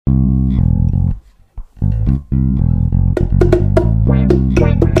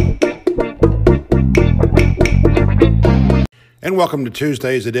welcome to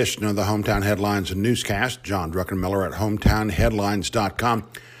Tuesday's edition of the Hometown Headlines and Newscast. John Druckenmiller at hometownheadlines.com.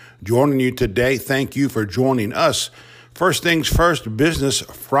 Joining you today, thank you for joining us. First things first, Business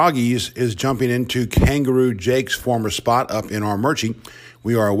Froggies is jumping into Kangaroo Jake's former spot up in Armuchee.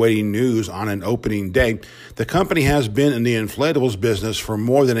 We are awaiting news on an opening day. The company has been in the inflatables business for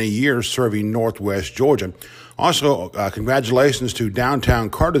more than a year, serving Northwest Georgia. Also, congratulations to downtown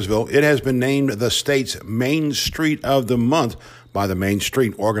Cartersville. It has been named the state's Main Street of the Month by the Main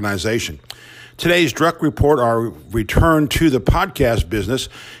Street organization. Today's Druck Report, our return to the podcast business.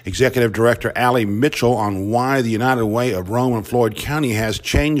 Executive Director Allie Mitchell on why the United Way of Rome and Floyd County has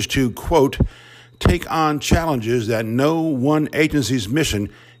changed to, quote, take on challenges that no one agency's mission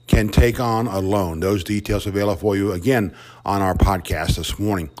can take on alone. Those details available for you again on our podcast this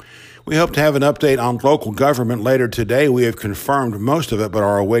morning. We hope to have an update on local government later today. We have confirmed most of it, but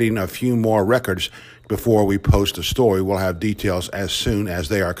are awaiting a few more records before we post the story. We'll have details as soon as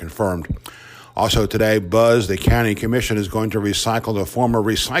they are confirmed. Also today, Buzz, the county commission, is going to recycle the former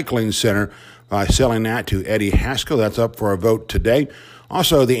recycling center by selling that to Eddie Haskell. That's up for a vote today.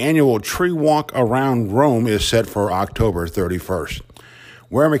 Also, the annual tree walk around Rome is set for October 31st.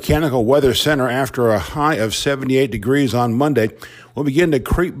 Ware Mechanical Weather Center, after a high of 78 degrees on Monday, will begin to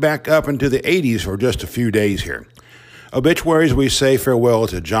creep back up into the 80s for just a few days here. Obituaries, we say farewell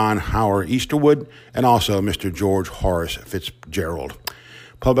to John Howard Easterwood and also Mr. George Horace Fitzgerald.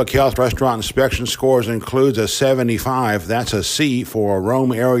 Public Health Restaurant Inspection Scores includes a 75. That's a C for a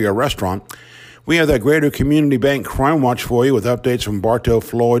Rome area restaurant. We have the Greater Community Bank Crime Watch for you with updates from Bartow,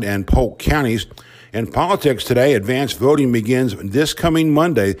 Floyd, and Polk counties. In politics today, advanced voting begins this coming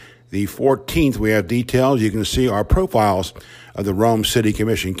Monday, the 14th. We have details. You can see our profiles of the Rome City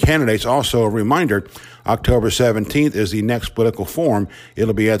Commission candidates. Also, a reminder, October 17th is the next political forum.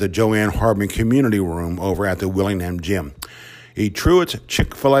 It'll be at the Joanne Harbin Community Room over at the Willingham Gym. A Truett's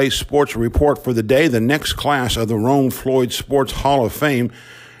Chick-fil-A Sports Report for the day. The next class of the Rome Floyd Sports Hall of Fame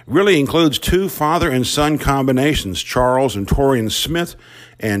really includes two father and son combinations, Charles and Torian Smith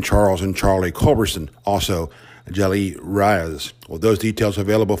and Charles and Charlie Culberson, also Jelly Reyes. Well, those details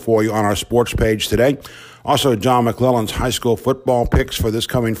available for you on our sports page today. Also, John McClellan's high school football picks for this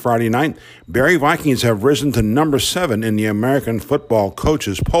coming Friday night. Berry Vikings have risen to number 7 in the American Football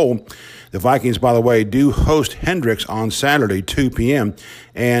Coaches Poll. The Vikings, by the way, do host Hendricks on Saturday, 2 p.m.,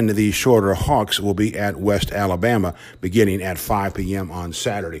 and the Shorter Hawks will be at West Alabama beginning at 5 p.m. on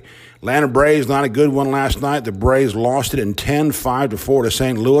Saturday. Atlanta Braves, not a good one last night. The Braves lost it in 10, 5-4 to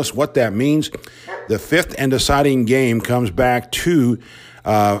St. Louis. What that means, the fifth and deciding game comes back to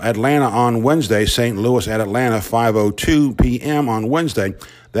Atlanta on Wednesday. St. Louis at Atlanta, 5:02 p.m. on Wednesday.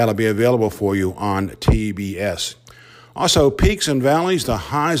 That'll be available for you on TBS. Also, peaks and valleys, the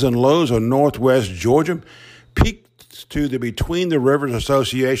highs and lows of Northwest Georgia. Peaks to the Between the Rivers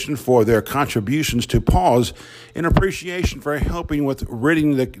Association for their contributions to PAWS in appreciation for helping with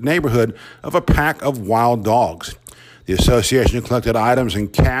ridding the neighborhood of a pack of wild dogs. The association collected items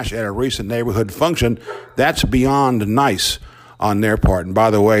and cash at a recent neighborhood function. That's beyond nice on their part. And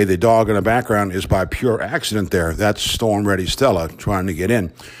by the way, the dog in the background is by pure accident there. That's Storm Ready Stella trying to get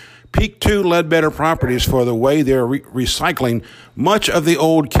in. Peak 2 Ledbetter Properties for the way they're recycling much of the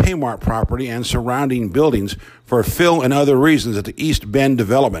old Kmart property and surrounding buildings for fill and other reasons at the East Bend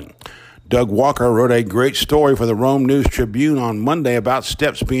development. Doug Walker wrote a great story for the Rome News Tribune on Monday about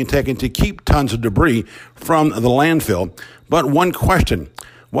steps being taken to keep tons of debris from the landfill. But one question,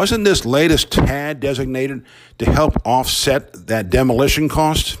 wasn't this latest TAD designated to help offset that demolition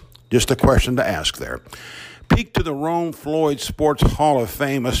cost? Just a question to ask there. Peak to the Rome Floyd Sports Hall of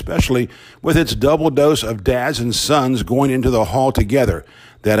Fame, especially with its double dose of dads and sons going into the hall together.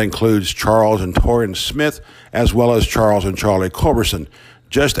 That includes Charles and Torian Smith, as well as Charles and Charlie Culberson.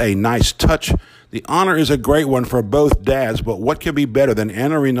 Just a nice touch. The honor is a great one for both dads, but what could be better than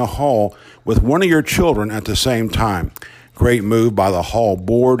entering the hall with one of your children at the same time? Great move by the hall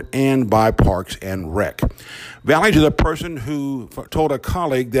board and by Parks and Rec. Valley to the person who told a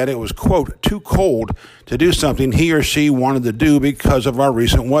colleague that it was, quote, too cold to do something he or she wanted to do because of our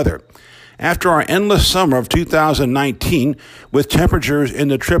recent weather. After our endless summer of 2019, with temperatures in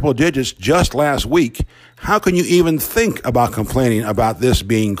the triple digits just last week, how can you even think about complaining about this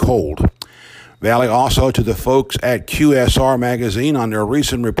being cold? Valley also to the folks at QSR Magazine on their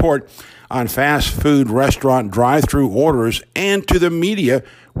recent report on fast food restaurant drive-through orders, and to the media,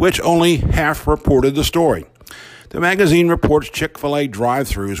 which only half reported the story. The magazine reports Chick-fil-A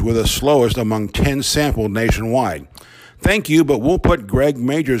drive-thrus were the slowest among 10 sampled nationwide. Thank you, but we'll put Greg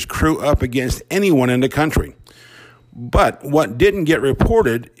Major's crew up against anyone in the country. But what didn't get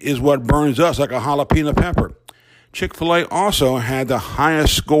reported is what burns us like a jalapeno pepper. Chick-fil-A also had the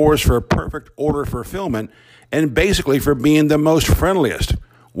highest scores for perfect order fulfillment and basically for being the most friendliest.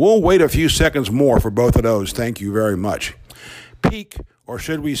 We'll wait a few seconds more for both of those. Thank you very much. Peak, or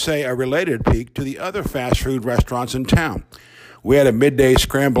should we say a related peak, to the other fast food restaurants in town. We had a midday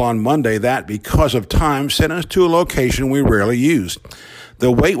scramble on Monday that, because of time, sent us to a location we rarely used.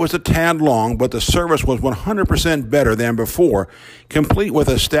 The wait was a tad long, but the service was 100% better than before, complete with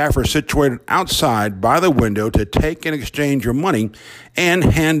a staffer situated outside by the window to take and exchange your money and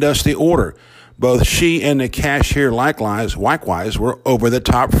hand us the order. Both she and the cashier likewise were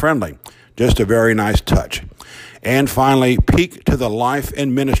over-the-top friendly. Just a very nice touch. And finally, peak to the life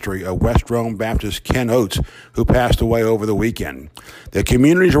and ministry of West Rome Baptist Ken Oates, who passed away over the weekend. The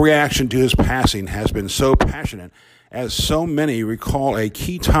community's reaction to his passing has been so passionate, as so many recall a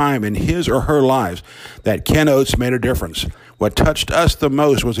key time in his or her lives that Ken Oates made a difference. What touched us the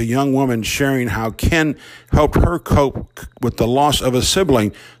most was a young woman sharing how Ken helped her cope with the loss of a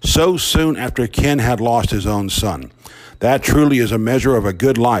sibling so soon after Ken had lost his own son. That truly is a measure of a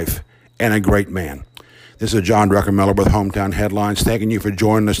good life and a great man. This is John Druckenmiller with Hometown Headlines. Thanking you for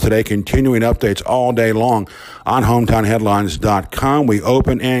joining us today. Continuing updates all day long on hometownheadlines.com. We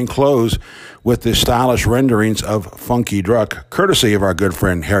open and close with the stylish renderings of Funky Druck, courtesy of our good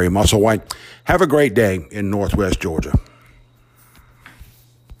friend Harry Musselwhite. Have a great day in Northwest Georgia.